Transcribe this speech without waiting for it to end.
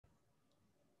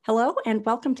Hello and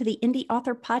welcome to the Indy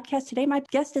Author Podcast. Today, my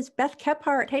guest is Beth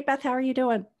Kephart. Hey, Beth, how are you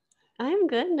doing? I'm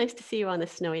good. Nice to see you on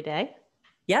this snowy day.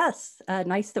 Yes,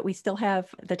 nice that we still have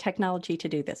the technology to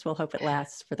do this. We'll hope it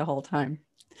lasts for the whole time.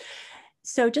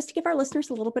 So just to give our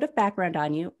listeners a little bit of background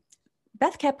on you,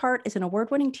 Beth Kephart is an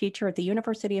award-winning teacher at the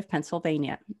University of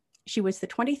Pennsylvania. She was the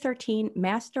 2013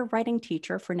 Master Writing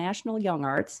Teacher for National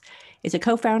YoungArts, is a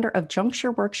co-founder of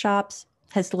Juncture Workshops,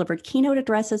 has delivered keynote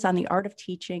addresses on the art of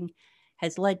teaching,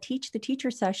 has led Teach the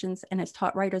Teacher sessions, and has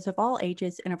taught writers of all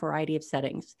ages in a variety of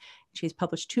settings. She's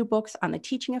published 2 books on the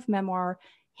teaching of memoir,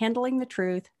 Handling the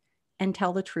Truth, and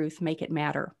Tell the Truth, Make It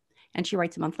Matter. And she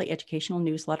writes a monthly educational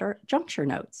newsletter, Juncture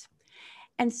Notes.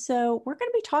 And so we're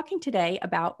going to be talking today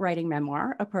about writing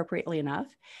memoir, appropriately enough.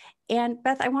 And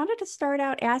Beth, I wanted to start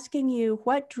out asking you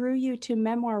what drew you to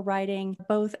memoir writing,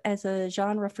 both as a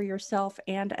genre for yourself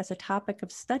and as a topic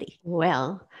of study?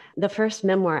 Well, the first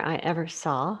memoir I ever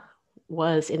saw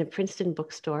was in a Princeton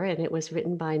bookstore, and it was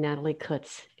written by Natalie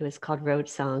Kutz. It was called Road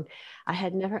Song. I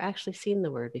had never actually seen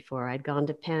the word before. I'd gone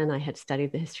to Penn. I had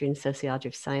studied the history and sociology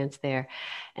of science there,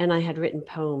 and I had written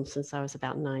poems since I was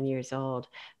about 9 years old.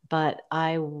 But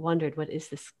I wondered, what is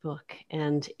this book?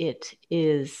 And it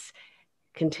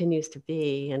continues to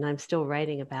be, and I'm still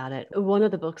writing about it, one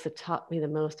of the books that taught me the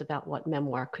most about what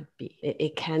memoir could be.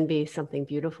 It can be something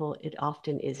beautiful. It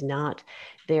often is not.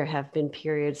 There have been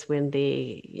periods when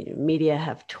the media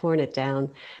have torn it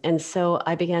down. And so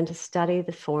I began to study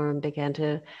the form, began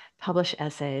to publish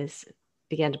essays,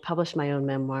 began to publish my own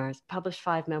memoirs, published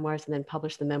 5 memoirs, and then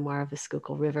published the memoir of the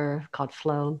Schuylkill River called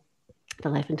Flow, The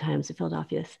Life and Times of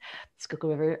Philadelphia's Schuylkill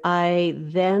River. I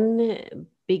then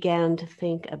began to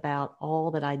think about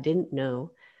all that I didn't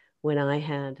know when I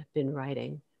had been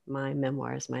writing my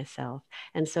memoirs myself.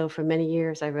 And so for many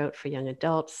years, I wrote for young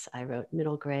adults, I wrote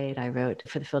middle grade, I wrote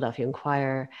for the Philadelphia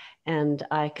Inquirer, and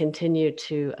I continued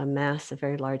to amass a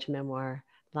very large memoir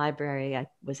library. I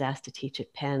was asked to teach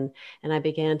at Penn, and I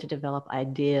began to develop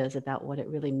ideas about what it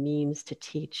really means to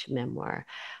teach memoir.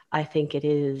 I think it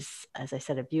is, as I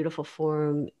said, a beautiful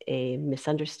form, a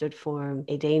misunderstood form,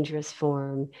 a dangerous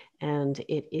form, and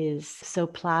it is so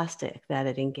plastic that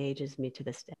it engages me to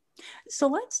this day. So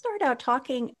let's start out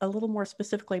talking a little more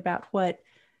specifically about what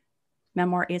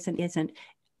memoir is and isn't.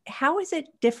 How is it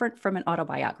different from an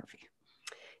autobiography?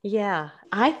 Yeah,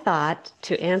 I thought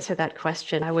to answer that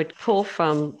question, I would pull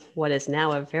from what is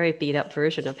now a very beat up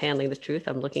version of Handling the Truth.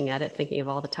 I'm looking at it, thinking of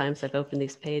all the times I've opened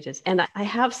these pages. And I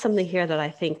have something here that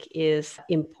I think is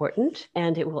important,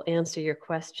 and it will answer your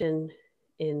question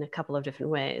in a couple of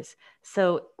different ways.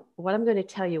 So what I'm going to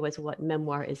tell you is what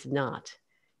memoir is not.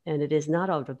 And it is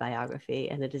not autobiography,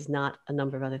 and it is not a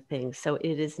number of other things. So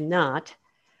it is not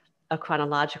a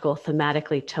chronological,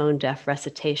 thematically tone-deaf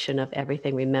recitation of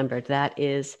everything remembered. That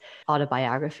is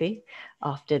autobiography.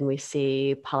 Often we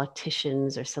see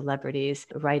politicians or celebrities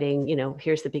writing,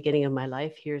 here's the beginning of my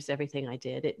life, here's everything I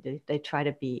did. They try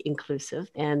to be inclusive,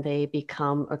 and they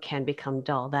become or can become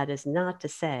dull. That is not to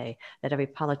say that every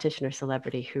politician or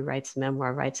celebrity who writes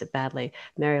memoir writes it badly.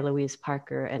 Mary Louise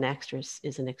Parker, an actress,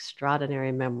 is an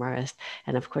extraordinary memoirist.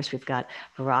 And of course, we've got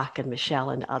Barack and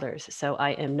Michelle and others. So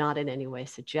I am not in any way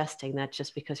suggesting that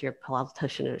just because you're a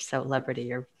politician or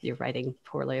celebrity, you're writing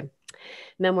poorly.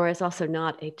 Memoir is also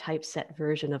not a typeset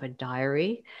version of a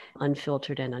diary,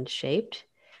 unfiltered and unshaped.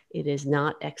 It is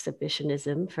not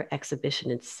exhibitionism for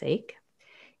exhibition's sake.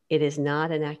 It is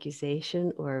not an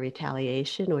accusation or a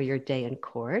retaliation or your day in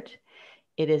court.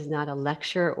 It is not a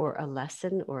lecture or a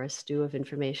lesson or a stew of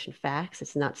information facts.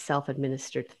 It's not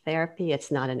self-administered therapy.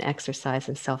 It's not an exercise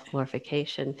in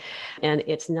self-glorification. And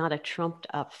it's not a trumped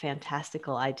up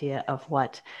fantastical idea of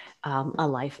what a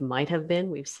life might have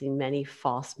been. We've seen many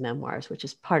false memoirs, which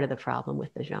is part of the problem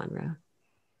with the genre.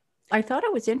 I thought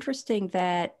it was interesting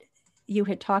that you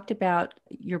had talked about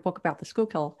your book about the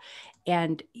Schuylkill.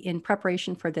 And in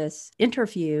preparation for this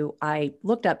interview, I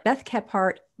looked up Beth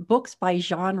Kephart books by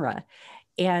genre.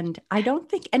 And I don't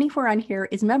think anywhere on here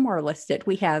is memoir listed.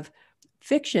 We have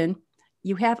fiction.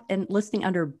 You have a listing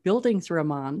under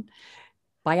Bildungsroman,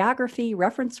 biography,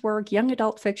 reference work, young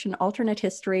adult fiction, alternate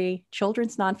history,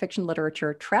 children's nonfiction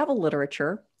literature, travel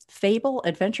literature, fable,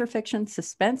 adventure fiction,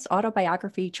 suspense,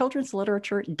 autobiography, children's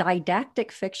literature,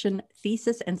 didactic fiction,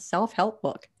 thesis, and self-help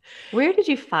book. Where did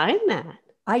you find that?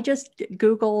 I just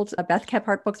Googled Beth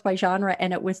Kephart books by genre,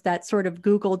 and it was that sort of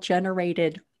Google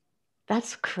generated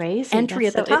That's crazy. entry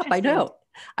That's at the top. I know.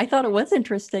 I thought it was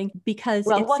interesting because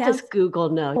does Google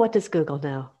know? What does Google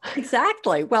know?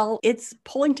 Exactly. Well, it's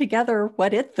pulling together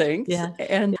what it thinks. Yeah.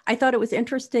 And I thought it was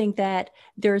interesting that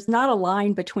there's not a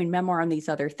line between memoir and these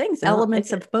other things. No,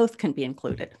 Elements of both can be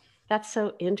included. That's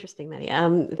so interesting, Maddie.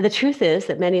 The truth is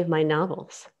that many of my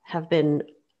novels have been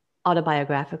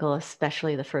autobiographical,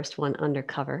 especially the first one,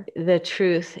 Undercover. The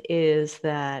truth is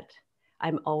that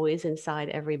I'm always inside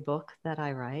every book that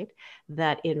I write,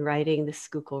 that in writing the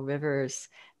Schuylkill Rivers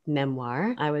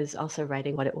memoir, I was also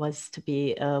writing what it was to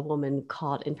be a woman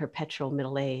caught in perpetual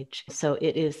middle age. So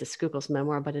it is the Schuylkill's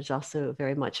memoir, but it's also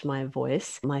very much my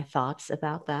voice, my thoughts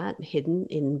about that,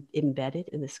 embedded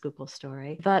in the Schuylkill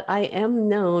story. But I am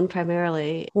known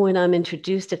primarily when I'm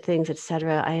introduced to things,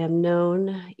 etc. I am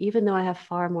known, even though I have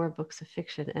far more books of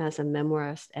fiction, as a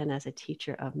memoirist and as a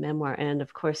teacher of memoir. And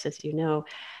of course, as you know,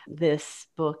 this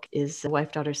book is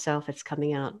Wife, Daughter, Self. It's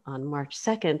coming out on March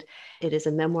 2nd. It is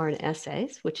a memoir and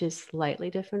essays, which is slightly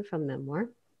different from memoir.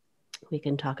 We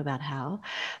can talk about how,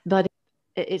 but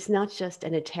it's not just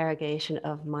an interrogation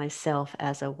of myself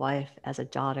as a wife, as a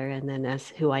daughter, and then as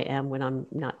who I am when I'm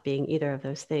not being either of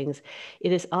those things.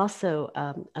 It is also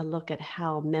a look at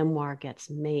how memoir gets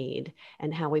made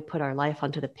and how we put our life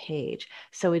onto the page.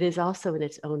 So it is also in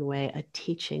its own way a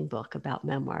teaching book about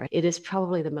memoir. It is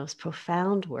probably the most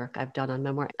profound work I've done on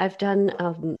memoir. I've done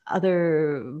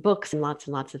other books and lots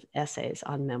of essays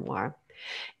on memoir.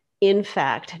 In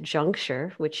fact,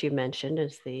 Juncture, which you mentioned,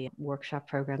 is the workshop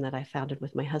program that I founded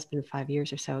with my husband 5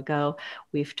 years or so ago.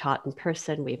 We've taught in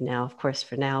person. We've now, of course,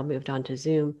 for now, moved on to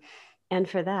Zoom. And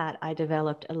for that, I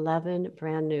developed 11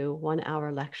 brand new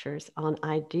 1-hour lectures on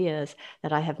ideas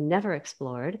that I have never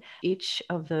explored. Each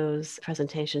of those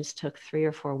presentations took 3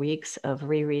 or 4 weeks of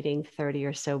rereading 30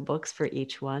 or so books for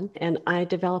each one. And I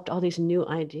developed all these new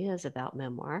ideas about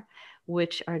memoir,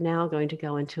 which are now going to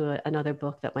go into another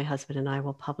book that my husband and I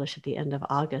will publish at the end of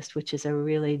August, which is a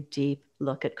really deep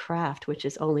look at craft, which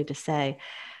is only to say,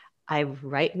 I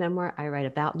write memoir, I write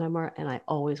about memoir, and I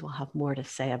always will have more to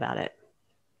say about it.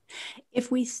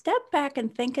 If we step back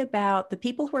and think about the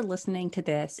people who are listening to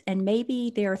this, and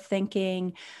maybe they're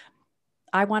thinking,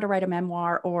 I want to write a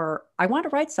memoir, or I want to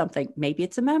write something, maybe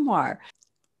it's a memoir.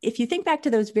 If you think back to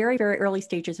those very, very early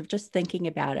stages of just thinking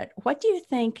about it, what do you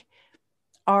think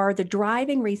are the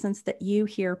driving reasons that you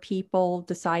hear people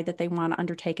decide that they want to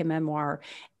undertake a memoir?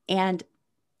 And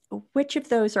which of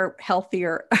those are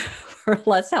healthier or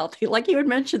less healthy? Like you had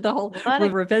mentioned, the whole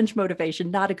revenge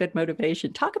motivation, not a good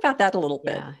motivation. Talk about that a little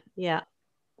bit. Yeah.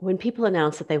 When people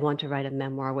announce that they want to write a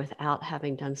memoir without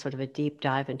having done sort of a deep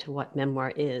dive into what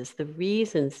memoir is, the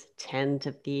reasons tend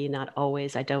to be, not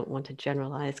always, I don't want to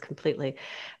generalize completely,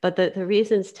 but the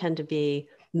reasons tend to be,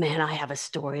 man, I have a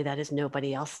story that is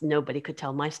nobody could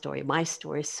tell my story. My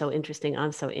story is so interesting.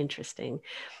 I'm so interesting.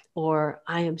 Or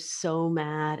I am so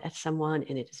mad at someone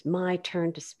and it is my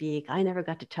turn to speak. I never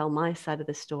got to tell my side of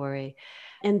the story.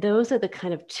 And those are the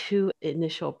kind of two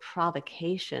initial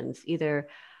provocations. Either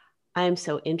I'm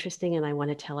so interesting and I want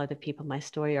to tell other people my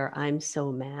story, or I'm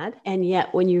so mad. And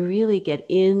yet when you really get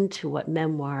into what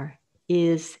memoir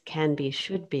is, can be,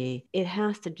 should be, it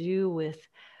has to do with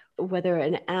whether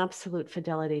an absolute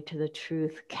fidelity to the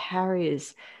truth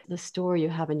carries the story you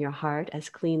have in your heart as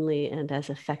cleanly and as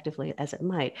effectively as it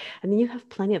might. I mean, you have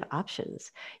plenty of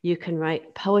options. You can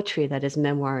write poetry that is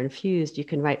memoir infused. You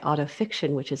can write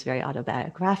autofiction, which is very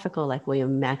autobiographical, like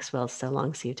William Maxwell's So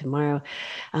Long, See You Tomorrow.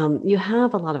 You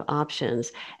have a lot of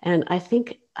options. And I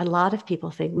think a lot of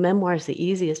people think memoir is the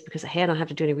easiest because, hey, I don't have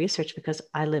to do any research because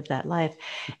I lived that life.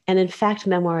 And in fact,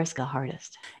 memoir is the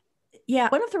hardest. Yeah,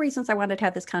 one of the reasons I wanted to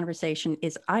have this conversation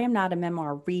is I am not a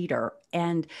memoir reader.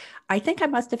 And I think I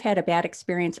must have had a bad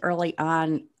experience early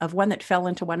on of one that fell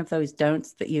into one of those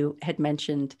don'ts that you had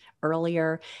mentioned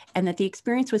earlier. And that the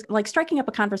experience was like striking up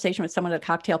a conversation with someone at a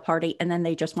cocktail party, and then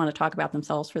they just want to talk about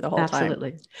themselves for the whole time.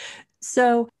 Absolutely.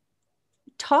 So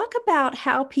talk about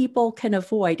how people can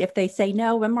avoid, if they say,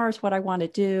 no, memoir is what I want to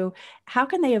do, how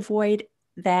can they avoid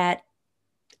that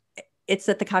it's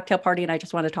at the cocktail party and I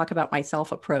just want to talk about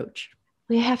myself approach?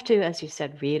 We have to, as you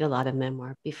said, read a lot of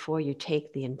memoir before you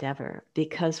take the endeavor,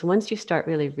 because once you start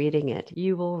really reading it,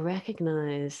 you will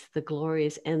recognize the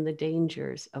glories and the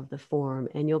dangers of the form,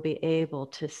 and you'll be able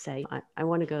to say, I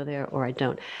want to go there or I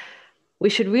don't. We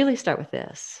should really start with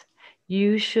this.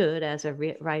 You should, as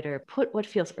a writer, put what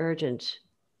feels urgent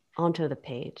onto the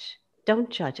page. Don't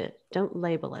judge it. Don't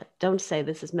label it. Don't say,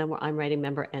 this is memoir, I'm writing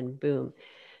memoir, and boom.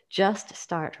 Just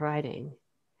start writing.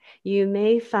 You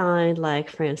may find, like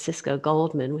Francisco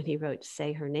Goldman, when he wrote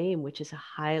Say Her Name, which is a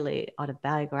highly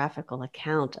autobiographical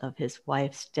account of his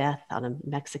wife's death on a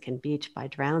Mexican beach by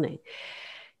drowning.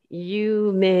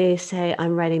 You may say,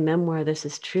 I'm writing memoir, this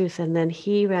is truth. And then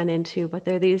he ran into, but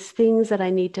there are these things that I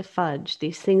need to fudge,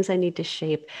 these things I need to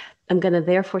shape. I'm going to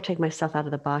therefore take myself out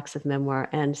of the box of memoir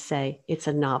and say it's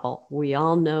a novel. We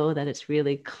all know that it's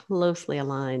really closely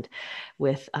aligned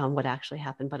with what actually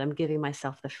happened, but I'm giving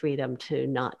myself the freedom to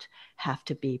not have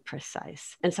to be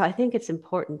precise. And so I think it's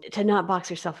important to not box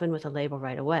yourself in with a label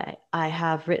right away. I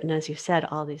have written, as you said,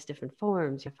 all these different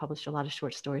forms. I've published a lot of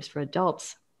short stories for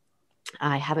adults.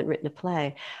 I haven't written a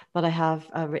play, but I have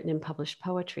written and published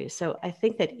poetry. So I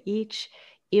think that each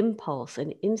impulse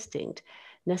and instinct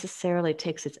necessarily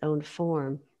takes its own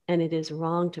form, and it is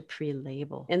wrong to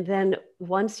pre-label. And then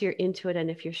once you're into it,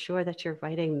 and if you're sure that you're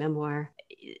writing memoir,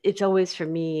 it's always for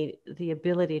me the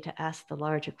ability to ask the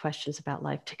larger questions about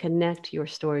life, to connect your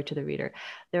story to the reader.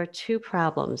 There are two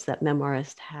problems that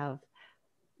memoirists have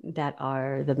that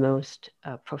are the most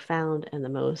profound and the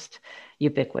most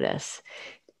ubiquitous.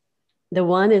 The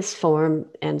one is form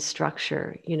and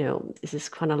structure. Is this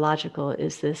chronological?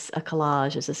 Is this a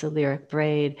collage? Is this a lyric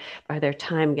braid? Are there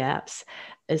time gaps?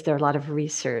 Is there a lot of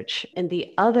research? And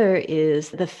the other is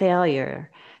the failure,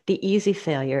 the easy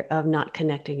failure of not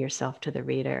connecting yourself to the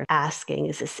reader, asking,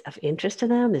 is this of interest to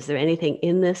them? Is there anything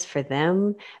in this for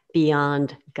them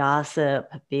beyond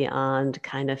gossip, beyond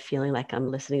kind of feeling like I'm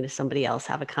listening to somebody else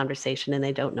have a conversation and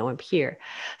they don't know I'm here?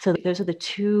 So those are the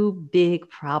two big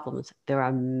problems. There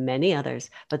are many others,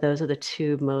 but those are the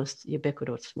two most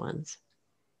ubiquitous ones.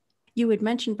 You had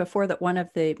mentioned before that one of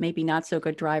the maybe not so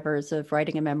good drivers of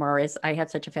writing a memoir is I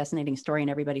have such a fascinating story and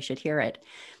everybody should hear it.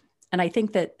 And I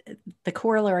think that the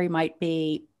corollary might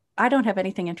be, I don't have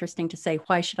anything interesting to say.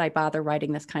 Why should I bother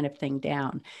writing this kind of thing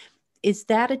down? Is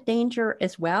that a danger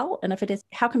as well? And if it is,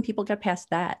 how can people get past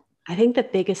that? I think the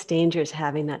biggest danger is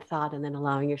having that thought and then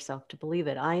allowing yourself to believe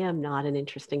it. I am not an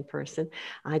interesting person.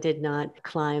 I did not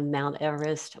climb Mount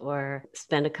Everest or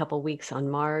spend a couple weeks on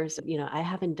Mars. I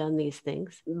haven't done these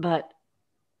things, but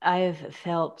I've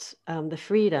felt the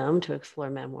freedom to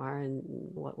explore memoir and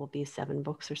what will be 7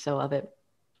 books or so of it.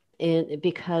 And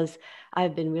because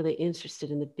I've been really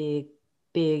interested in the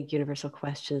big universal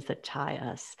questions that tie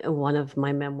us. One of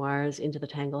my memoirs, Into the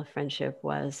Tangle of Friendship,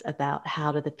 was about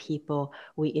how do the people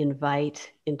we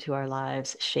invite into our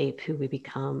lives shape who we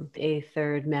become. A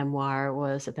third memoir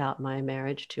was about my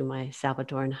marriage to my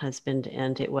Salvadoran husband,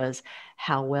 and it was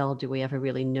how well do we ever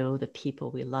really know the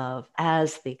people we love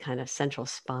as the kind of central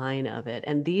spine of it.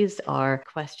 And these are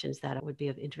questions that would be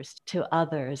of interest to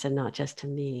others and not just to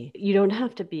me. You don't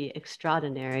have to be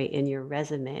extraordinary in your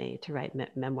resume to write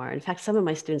memoir. In fact, some of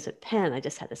my students at Penn, I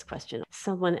just had this question.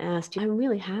 Someone asked, I'm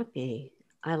really happy.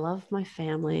 I love my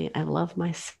family. I love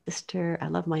my sister. I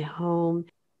love my home.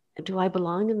 Do I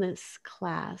belong in this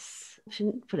class? I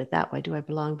shouldn't put it that way, do I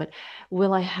belong? But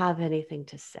will I have anything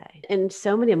to say? And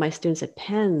so many of my students at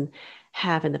Penn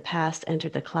have in the past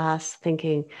entered the class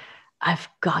thinking, I've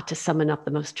got to summon up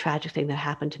the most tragic thing that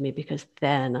happened to me because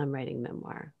then I'm writing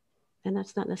memoir. And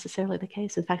that's not necessarily the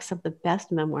case. In fact, some of the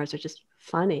best memoirs are just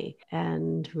funny.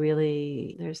 And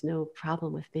really, there's no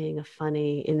problem with being a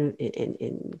funny,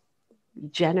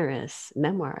 generous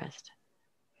memoirist.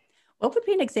 What would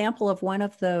be an example of one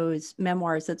of those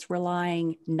memoirs that's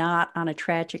relying not on a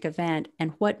tragic event,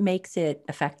 and what makes it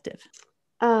effective?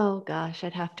 Oh gosh,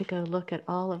 I'd have to go look at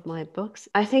all of my books.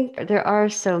 I think there are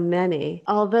so many.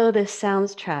 Although this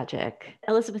sounds tragic,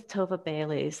 Elizabeth Tova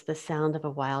Bailey's The Sound of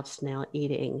a Wild Snail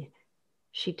Eating.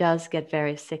 She does get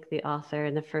very sick, the author.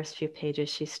 In the first few pages,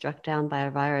 she's struck down by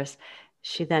a virus.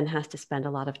 She then has to spend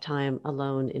a lot of time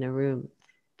alone in a room.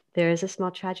 There is a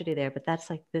small tragedy there, but that's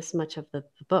like this much of the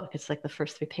book. It's like the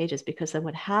first 3 pages, because then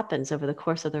what happens over the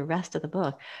course of the rest of the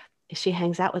book is she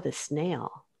hangs out with a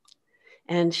snail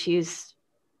and she's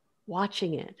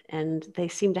watching it, and they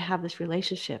seem to have this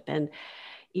relationship. And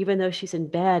even though she's in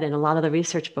bed and a lot of the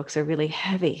research books are really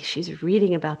heavy, she's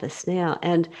reading about the snail,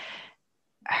 and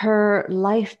her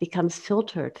life becomes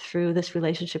filtered through this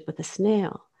relationship with the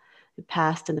snail, the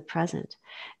past and the present.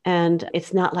 And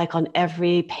it's not like on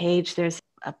every page there's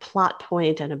a plot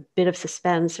point and a bit of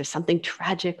suspense or something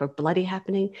tragic or bloody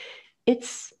happening.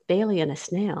 It's Bailey and a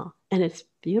snail, and it's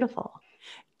beautiful.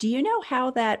 Do you know how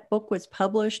that book was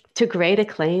published? To great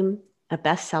acclaim, a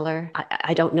bestseller.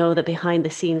 I don't know the behind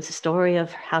the scenes story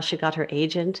of how she got her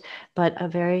agent, but a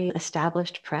very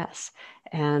established press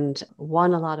and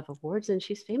won a lot of awards, and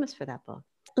she's famous for that book.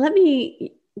 Let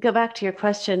me go back to your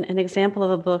question. An example of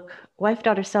a book, Wife,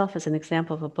 Daughter, Self is an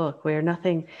example of a book where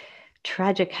nothing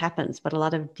tragic happens, but a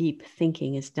lot of deep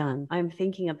thinking is done. I'm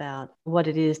thinking about what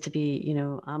it is to be,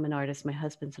 I'm an artist, my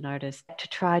husband's an artist, to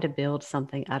try to build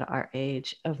something at our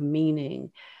age of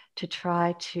meaning, to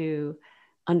try to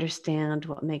understand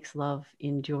what makes love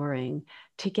enduring,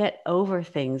 to get over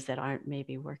things that aren't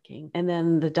maybe working. And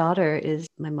then the daughter is,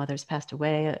 my mother's passed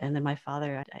away, and then my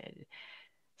father,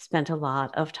 spent a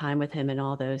lot of time with him in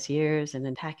all those years, and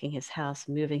then packing his house,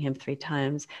 moving him 3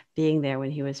 times, being there when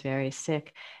he was very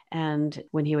sick and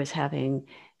when he was having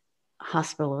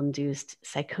hospital-induced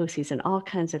psychoses and all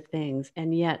kinds of things,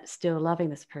 and yet still loving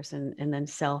this person. And then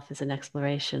self is an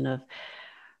exploration of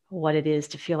what it is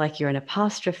to feel like you're an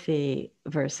apostrophe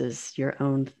versus your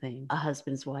own thing, a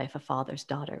husband's wife, a father's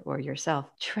daughter, or yourself.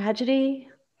 Tragedy?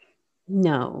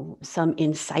 No. Some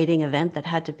inciting event that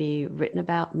had to be written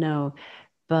about? No.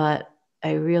 But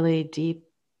a really deep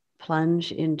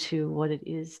plunge into what it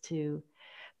is to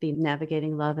be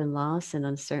navigating love and loss and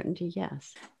uncertainty?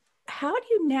 Yes. How do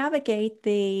you navigate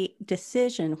the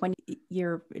decision when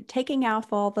you're taking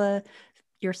off all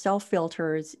your self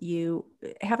filters? You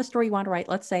have a story you want to write,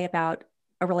 let's say about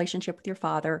a relationship with your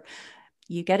father.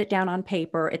 You get it down on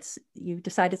paper. You've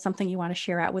decided something you want to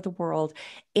share out with the world.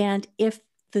 And if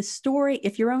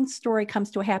your own story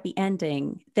comes to a happy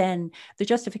ending, then the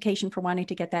justification for wanting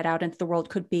to get that out into the world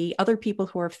could be other people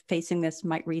who are facing this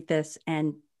might read this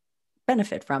and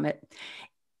benefit from it.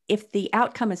 If the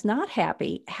outcome is not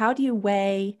happy, how do you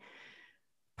weigh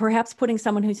perhaps putting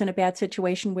someone who's in a bad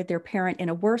situation with their parent in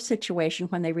a worse situation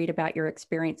when they read about your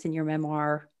experience in your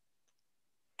memoir,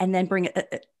 and then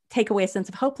take away a sense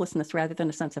of hopelessness rather than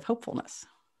a sense of hopefulness?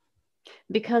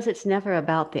 Because it's never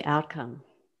about the outcome.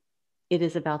 It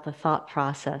is about the thought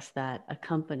process that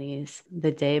accompanies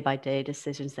the day-by-day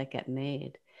decisions that get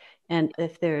made. And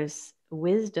if there's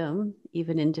wisdom,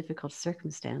 even in difficult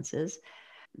circumstances,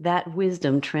 that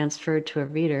wisdom transferred to a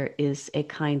reader is a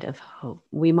kind of hope.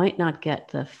 We might not get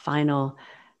the final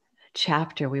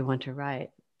chapter we want to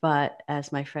write, but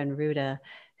as my friend Ruta,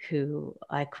 who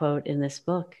I quote in this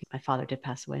book, my father did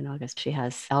pass away in August. She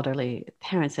has elderly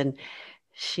parents, and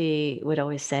she would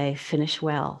always say, finish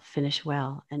well, finish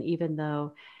well. And even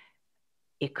though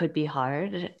it could be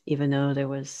hard, even though there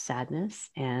was sadness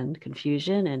and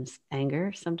confusion and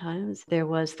anger sometimes, there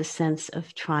was the sense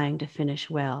of trying to finish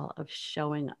well, of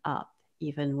showing up,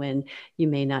 even when you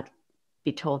may not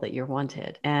be told that you're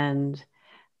wanted. And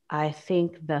I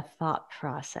think the thought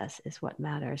process is what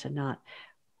matters, and not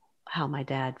how my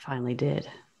dad finally did.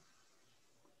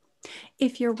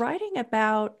 If you're writing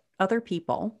about other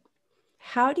people,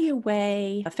 how do you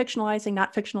weigh fictionalizing,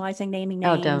 not fictionalizing, naming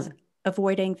names,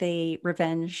 avoiding the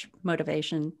revenge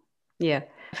motivation? Yeah.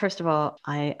 First of all,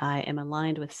 I am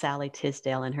aligned with Sally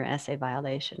Tisdale in her essay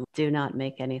Violation. Do not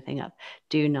make anything up.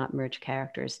 Do not merge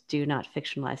characters. Do not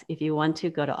fictionalize. If you want to,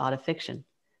 go to autofiction.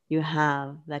 You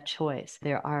have that choice.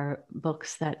 There are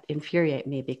books that infuriate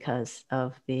me because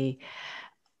of the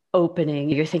opening.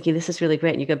 You're thinking, this is really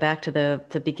great. And you go back to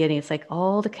the beginning. It's like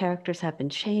all the characters have been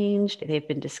changed. They've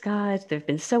been disguised. They've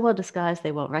been so well disguised,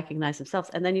 they won't recognize themselves.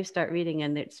 And then you start reading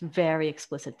and it's very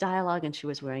explicit dialogue. And she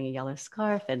was wearing a yellow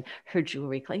scarf and her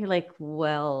jewelry. You're like,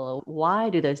 well, why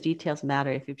do those details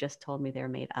matter if you've just told me they're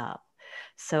made up?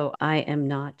 So I am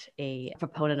not a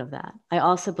proponent of that. I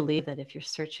also believe that if you're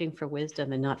searching for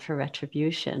wisdom and not for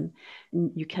retribution,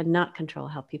 you cannot control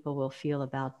how people will feel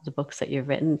about the books that you've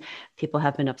written. People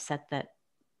have been upset that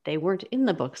they weren't in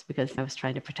the books because I was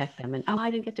trying to protect them. And, oh,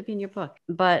 I didn't get to be in your book.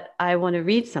 But I want to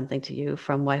read something to you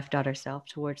from Wife, Daughter, Self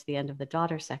towards the end of the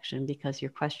daughter section, because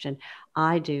your question,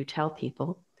 I do tell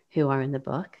people who are in the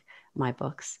book, my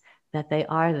books, that they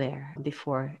are there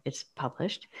before it's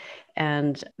published.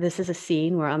 And this is a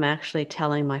scene where I'm actually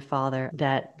telling my father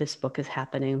that this book is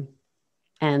happening.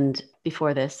 And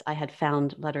before this, I had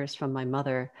found letters from my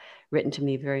mother written to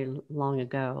me very long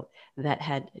ago that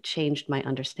had changed my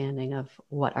understanding of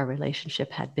what our relationship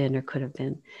had been or could have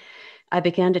been. I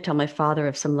began to tell my father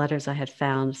of some letters I had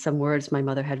found, some words my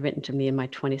mother had written to me in my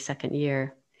 22nd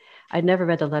year. I'd never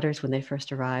read the letters when they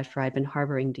first arrived, for I'd been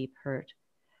harboring deep hurt.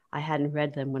 I hadn't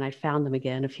read them when I'd found them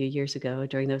again a few years ago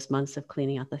during those months of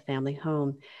cleaning out the family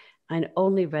home. I'd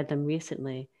only read them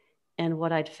recently, and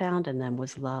what I'd found in them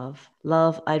was love.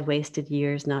 Love I'd wasted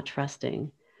years not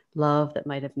trusting. Love that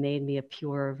might have made me a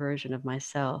purer version of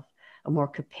myself, a more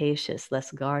capacious,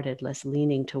 less guarded, less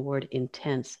leaning toward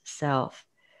intense self.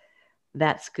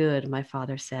 That's good, my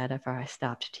father said after I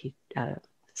stopped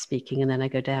speaking, and then I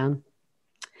go down.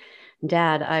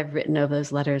 Dad, I've written of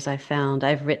those letters I found.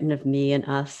 I've written of me and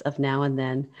us, of now and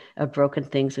then, of broken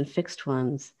things and fixed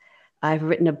ones. I've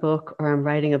written a book, or I'm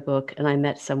writing a book, and I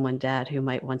met someone, Dad, who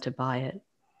might want to buy it.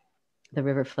 The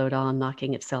river flowed on,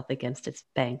 knocking itself against its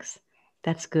banks.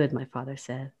 That's good, my father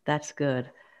said. That's good.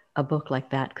 A book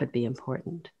like that could be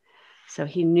important. So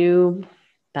he knew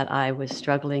that I was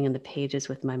struggling in the pages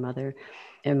with my mother,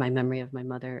 in my memory of my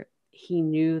mother. He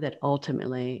knew that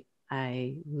ultimately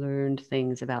I learned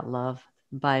things about love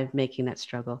by making that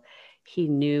struggle. He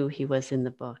knew he was in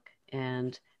the book,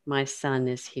 and My son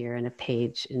is here in a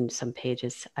page, in some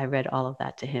pages. I read all of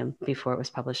that to him before it was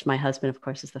published. My husband, of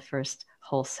course, is the first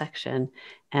whole section,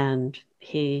 and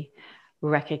he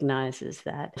recognizes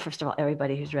that, first of all,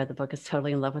 everybody who's read the book is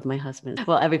totally in love with my husband.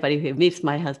 Well, everybody who meets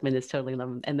my husband is totally in love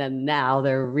with him. And then now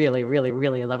they're really, really,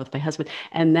 really in love with my husband.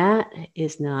 And that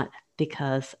is not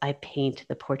because I paint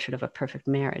the portrait of a perfect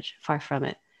marriage. Far from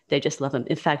it. They just love him.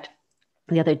 In fact,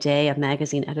 the other day, a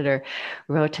magazine editor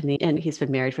wrote to me, and he's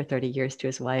been married for 30 years to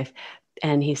his wife.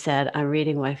 And he said, I'm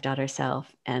reading Wife, Daughter,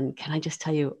 Self. And can I just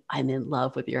tell you, I'm in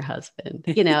love with your husband,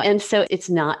 And so it's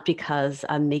not because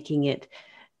I'm making it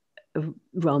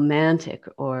romantic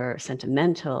or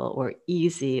sentimental or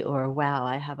easy or, wow,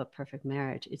 I have a perfect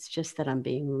marriage. It's just that I'm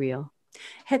being real.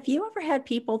 Have you ever had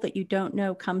people that you don't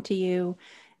know come to you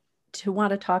to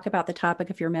want to talk about the topic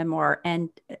of your memoir? And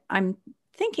I'm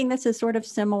thinking this is sort of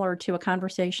similar to a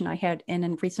conversation I had in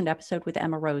a recent episode with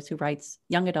Emma Rose, who writes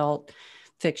young adult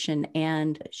fiction,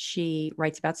 and she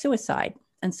writes about suicide.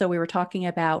 And so we were talking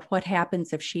about what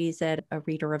happens if she's at a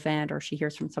reader event or she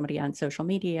hears from somebody on social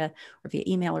media or via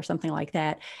email or something like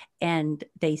that, and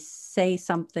they say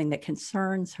something that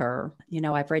concerns her.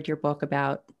 I've read your book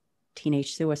about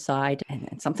teenage suicide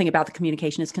and something about the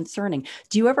communication is concerning.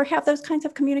 Do you ever have those kinds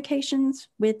of communications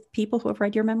with people who have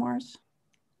read your memoirs?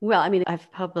 Well, I mean,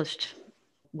 I've published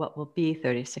what will be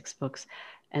 36 books,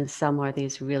 and some are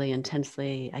these really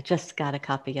intensely. I just got a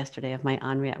copy yesterday of my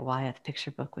Henriette Wyeth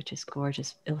picture book, which is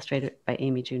gorgeous, illustrated by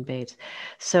Amy June Bates.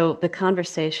 So the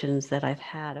conversations that I've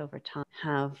had over time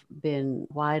have been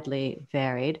widely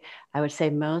varied. I would say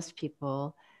most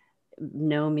people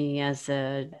know me as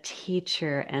a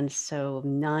teacher, and so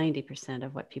 90%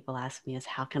 of what people ask me is,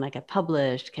 how can I get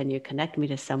published? Can you connect me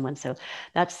to someone? So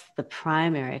that's the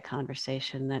primary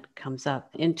conversation that comes up.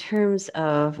 In terms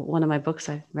of one of my books,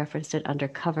 I referenced it,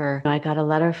 Undercover. I got a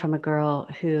letter from a girl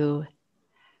who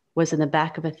was in the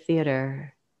back of a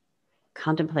theater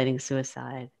contemplating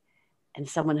suicide, and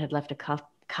someone had left a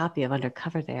copy of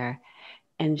Undercover there,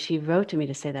 and she wrote to me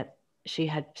to say that she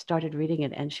had started reading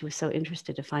it and she was so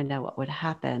interested to find out what would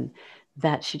happen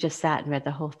that she just sat and read the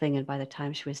whole thing. And by the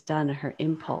time she was done, her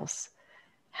impulse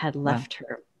had left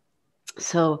her.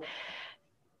 So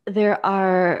there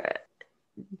are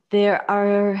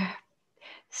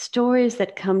stories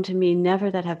that come to me, never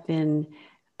that have been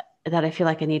that I feel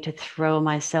like I need to throw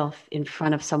myself in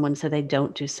front of someone so they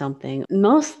don't do something.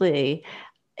 Mostly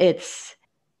it's,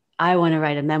 I want to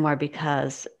write a memoir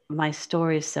because my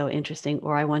story is so interesting,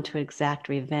 or I want to exact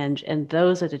revenge. And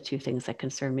those are the two things that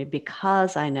concern me,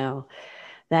 because I know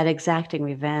that exacting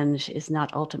revenge is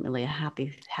not ultimately a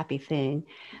happy thing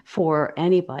for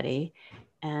anybody.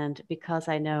 And because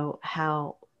I know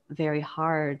how very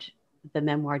hard the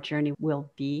memoir journey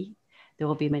will be, there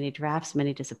will be many drafts,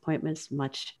 many disappointments,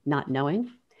 much not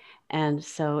knowing. And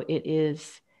so it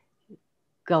is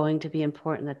going to be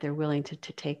important that they're willing to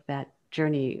take that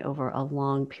journey over a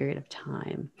long period of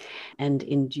time and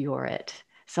endure it.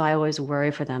 So I always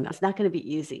worry for them. It's not going to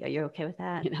be easy. Are you okay with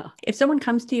that? If someone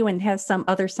comes to you and has some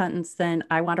other sentence than,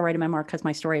 I want to write a memoir because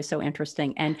my story is so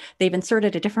interesting, and they've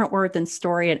inserted a different word than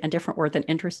story and a different word than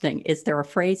interesting, is there a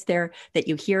phrase there that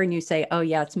you hear and you say, oh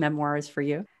yeah, it's memoirs for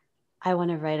you? I want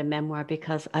to write a memoir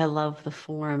because I love the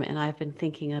form, and I've been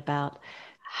thinking about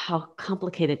how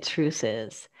complicated truth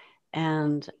is.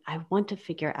 And I want to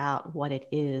figure out what it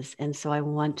is. And so I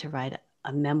want to write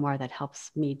a memoir that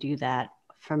helps me do that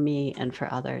for me and for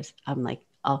others. I'm like,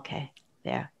 okay,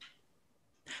 there.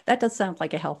 That does sound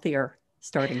like a healthier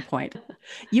starting point.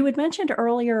 You had mentioned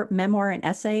earlier memoir and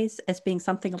essays as being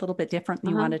something a little bit different.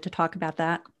 You wanted to talk about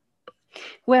that?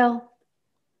 Well,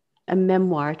 a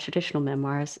memoir, traditional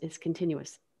memoirs, is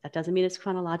continuous. That doesn't mean it's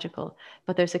chronological,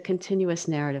 but there's a continuous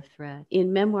narrative thread.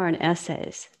 In memoir and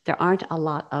essays, there aren't a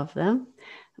lot of them,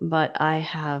 but I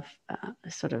have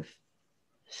sort of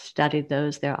studied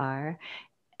those there are.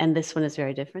 And this one is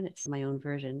very different. It's my own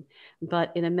version.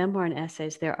 But in a memoir and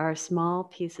essays, there are small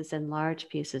pieces and large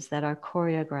pieces that are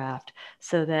choreographed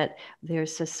so that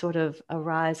there's a sort of a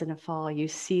rise and a fall. You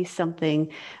see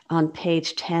something on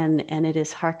page 10 and it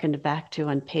is hearkened back to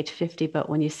on page 50. But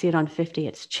when you see it on 50,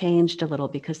 it's changed a little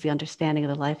because the understanding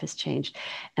of the life has changed.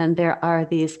 And there are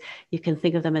these, you can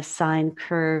think of them as sine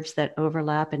curves that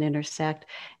overlap and intersect.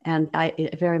 And I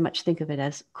very much think of it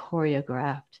as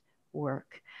choreographed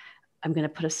work. I'm going to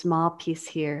put a small piece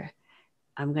here.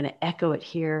 I'm going to echo it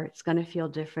here. It's going to feel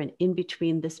different. In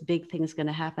between, this big thing is going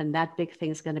to happen. That big thing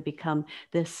is going to become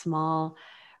this small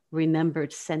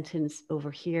remembered sentence over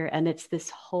here. And it's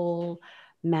this whole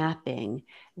mapping,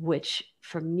 which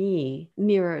for me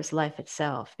mirrors life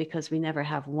itself, because we never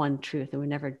have one truth and we're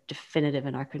never definitive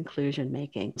in our conclusion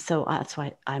making. So that's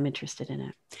why I'm interested in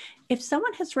it. If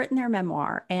someone has written their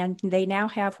memoir and they now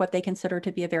have what they consider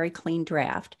to be a very clean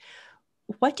draft,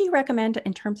 what do you recommend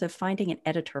in terms of finding an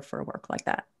editor for a work like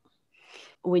that?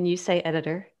 When you say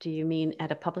editor, do you mean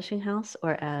at a publishing house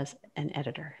or as an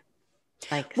editor?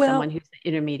 Like Well, someone who's the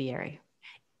intermediary?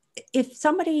 if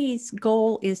somebody's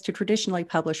goal is to traditionally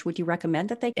publish, would you recommend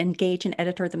that they engage an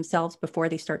editor themselves before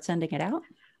they start sending it out?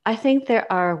 I think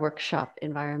there are workshop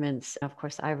environments. Of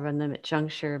course, I run them at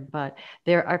Juncture, but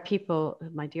there are people,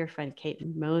 my dear friend Kate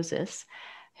Moses,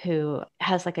 who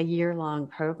has like a year-long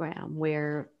program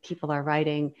where people are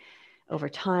writing over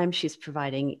time. She's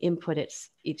providing input at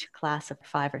each class of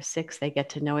 5 or 6. They get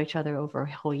to know each other over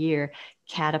a whole year.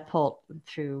 Catapult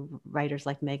through writers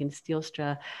like Megan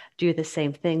Steelstra do the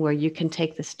same thing, where you can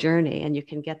take this journey and you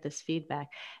can get this feedback.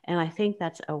 And I think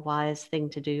that's a wise thing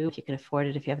to do if you can afford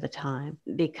it, if you have the time,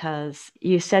 because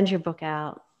you send your book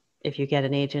out. If you get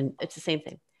an agent, it's the same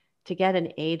thing. To get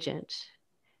an agent,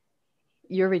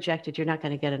 you're rejected, you're not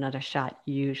going to get another shot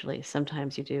usually.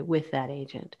 Sometimes you do with that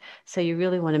agent. So you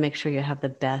really want to make sure you have the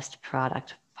best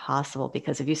product possible,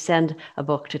 because if you send a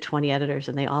book to 20 editors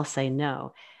and they all say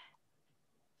no,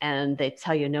 and they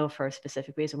tell you no for a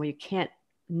specific reason, well, you can't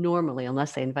normally,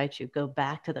 unless they invite you, go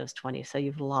back to those 20. So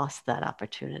you've lost that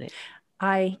opportunity.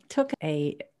 I took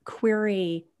a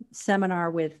query seminar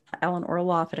with Alan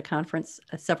Orloff at a conference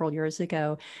several years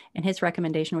ago. And his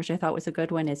recommendation, which I thought was a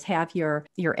good one, is have your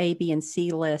A, B, and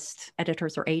C list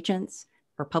editors or agents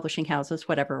or publishing houses,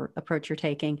 whatever approach you're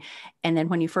taking. And then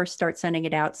when you first start sending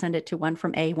it out, send it to one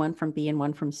from A, one from B, and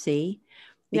one from C,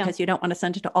 because you don't want to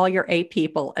send it to all your A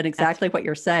people. And exactly what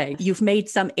you're saying, you've made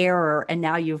some error and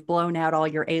now you've blown out all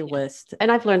your A list.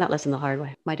 And I've learned that lesson the hard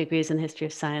way. My degree is in history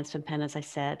of science from Penn, as I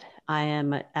said. I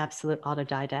am an absolute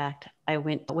autodidact. I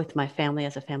went with my family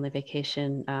as a family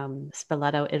vacation,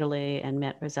 Spoleto, Italy, and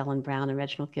met Rosellen Brown and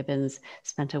Reginald Gibbons,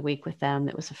 spent a week with them.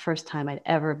 It was the first time I'd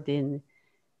ever been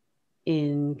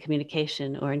in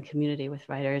communication or in community with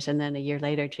writers. And then a year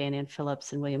later, Jane Ann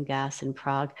Phillips and William Gass in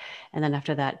Prague. And then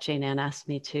after that, Jane Ann asked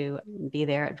me to be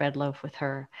there at Red Loaf with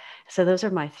her. So those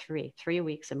are my three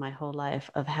weeks in my whole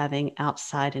life of having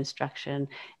outside instruction,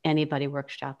 anybody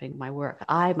workshopping my work.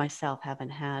 I myself haven't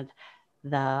had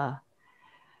the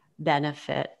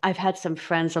benefit. I've had some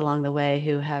friends along the way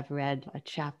who have read a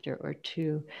chapter or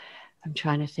two. I'm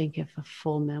trying to think of a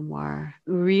full memoir.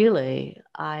 Really,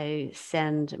 I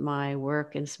send my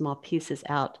work in small pieces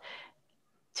out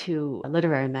to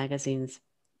literary magazines,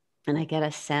 and I get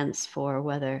a sense for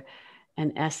whether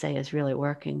an essay is really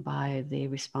working by the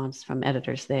response from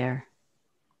editors there.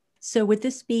 So would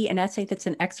this be an essay that's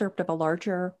an excerpt of a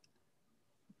larger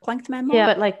length memoir? Yeah,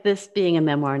 but like this being a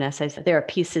memoir and essays, there are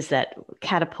pieces that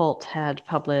Catapult had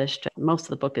published. Most of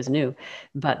the book is new,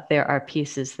 but there are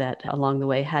pieces that along the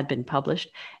way had been published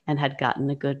and had gotten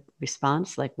a good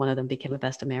response. Like one of them became a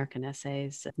Best American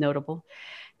Essays, notable.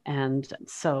 And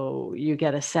so you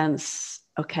get a sense,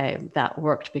 okay, that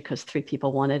worked because 3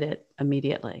 people wanted it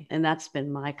immediately. And that's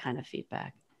been my kind of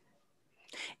feedback.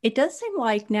 It does seem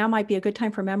like now might be a good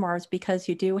time for memoirs, because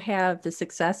you do have the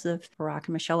success of Barack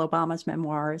and Michelle Obama's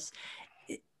memoirs.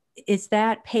 Is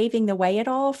that paving the way at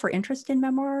all for interest in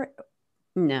memoir?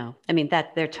 No, I mean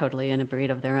that they're totally in a breed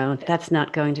of their own. That's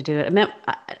not going to do it.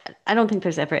 I don't think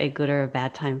there's ever a good or a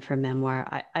bad time for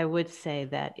memoir. I would say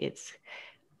that it's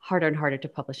harder and harder to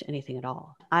publish anything at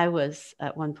all. I was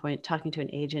at one point talking to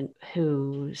an agent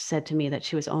who said to me that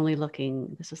she was only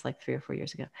looking, this was like 3 or 4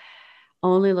 years ago,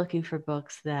 only looking for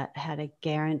books that had a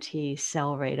guarantee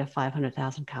sell rate of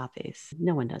 500,000 copies.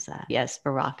 No one does that. Yes,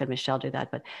 Barack and Michelle do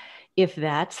that. But if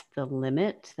that's the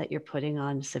limit that you're putting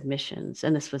on submissions,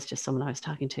 and this was just someone I was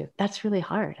talking to, that's really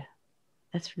hard.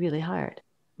 That's really hard.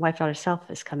 Wife, Daughter,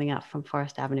 Self is coming out from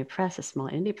Forest Avenue Press, a small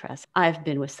indie press. I've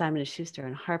been with Simon & Schuster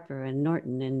and Harper and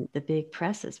Norton and the big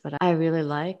presses, but I really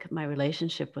like my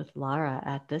relationship with Lara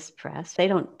at this press. They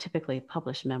don't typically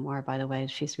publish memoir, by the way.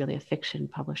 She's really a fiction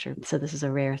publisher, so this is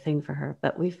a rare thing for her.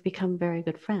 But we've become very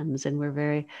good friends, and we're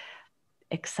very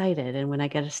excited. And when I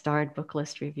get a starred book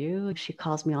list review, she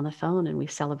calls me on the phone and we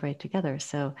celebrate together.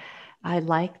 So I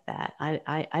like that.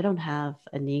 I don't have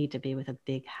a need to be with a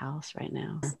big house right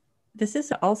now. This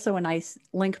is also a nice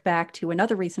link back to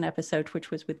another recent episode, which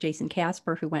was with Jason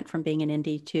Casper, who went from being an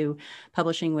Indy to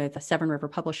publishing with Seven River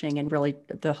Publishing. And really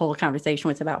the whole conversation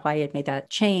was about why he had made that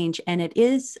change. And it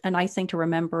is a nice thing to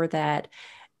remember that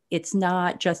it's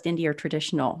not just Indy or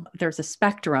traditional. There's a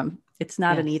spectrum. It's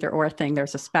not an either or thing.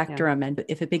 There's a spectrum. Yeah. And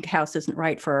if a big house isn't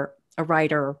right for a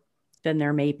writer, then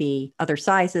there may be other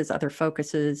sizes, other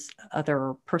focuses,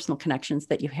 other personal connections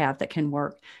that you have that can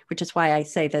work, which is why I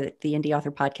say that the Indie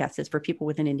Author Podcast is for people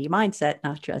with an indie mindset,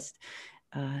 not just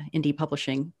indie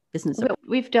publishing business.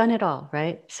 We've done it all,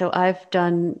 right? So I've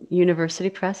done university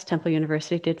press. Temple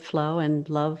University did Flow and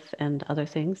Love and other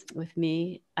things with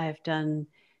me. I've done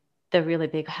the really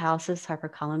big houses.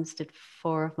 HarperCollins did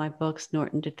 4 of my books.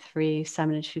 Norton did 3.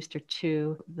 Simon & Schuster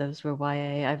 2. Those were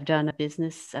YA. I've done a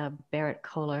business, Barrett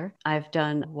Kohler. I've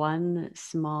done 1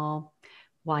 small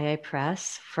YA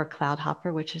press for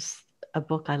Cloudhopper, which is a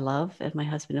book I love and my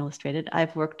husband illustrated.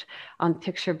 I've worked on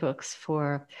picture books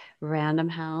for Random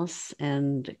House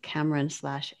and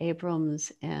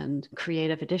Cameron/Abrams and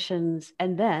Creative Editions.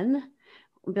 And then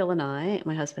Bill and I,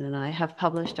 my husband and I, have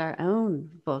published our own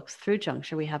books through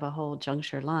Juncture. We have a whole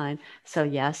Juncture line. So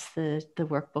yes, the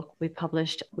workbook we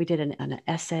published, we did an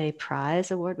essay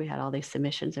prize award. We had all these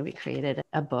submissions and we created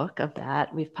a book of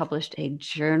that. We've published a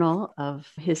journal of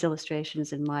his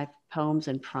illustrations and my poems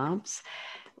and prompts.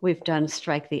 We've done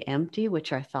Strike the Empty,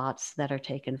 which are thoughts that are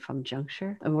taken from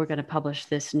Juncture. And we're going to publish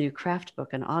this new craft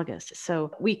book in August.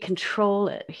 So we control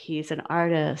it. He's an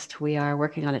artist. We are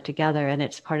working on it together, and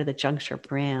it's part of the Juncture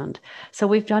brand. So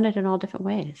we've done it in all different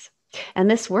ways.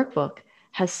 And this workbook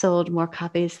has sold more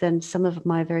copies than some of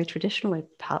my very traditionally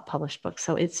published books.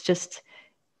 So it's just,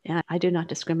 I do not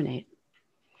discriminate.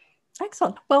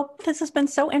 Excellent. Well, this has been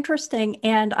so interesting,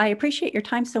 and I appreciate your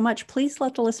time so much. Please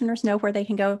let the listeners know where they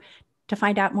can go to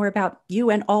find out more about you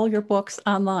and all your books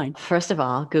online. First of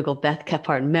all, Google Beth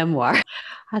Kephart memoir.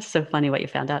 That's so funny what you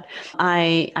found out.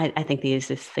 I think the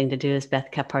easiest thing to do is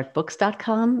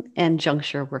bethkephartbooks.com and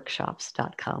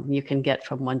junctureworkshops.com. You can get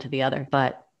from one to the other,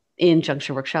 but in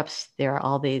Juncture Workshops, there are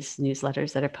all these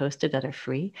newsletters that are posted that are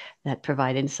free, that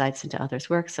provide insights into others'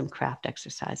 work, some craft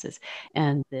exercises.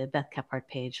 And the Beth Kephart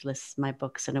page lists my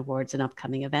books and awards and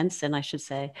upcoming events. And I should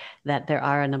say that there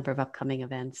are a number of upcoming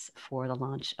events for the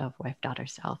launch of Wife, Daughter,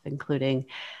 Self, including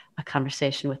a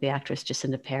conversation with the actress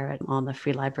Jacinda Parrott on the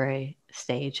Free Library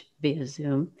stage via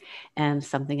Zoom, and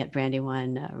something at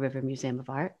Brandywine River Museum of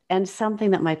Art, and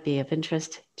something that might be of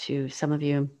interest to some of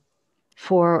you.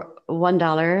 For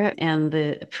 $1 and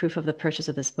the proof of the purchase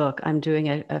of this book, I'm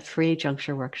doing a free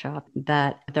Juncture workshop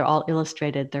that they're all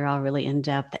illustrated. They're all really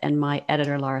in-depth. And my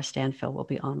editor, Laura Stanfield, will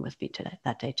be on with me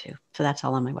that day too. So that's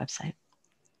all on my website.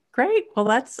 Great. Well,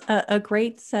 that's a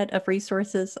great set of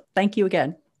resources. Thank you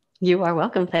again. You are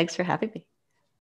welcome. Thanks for having me.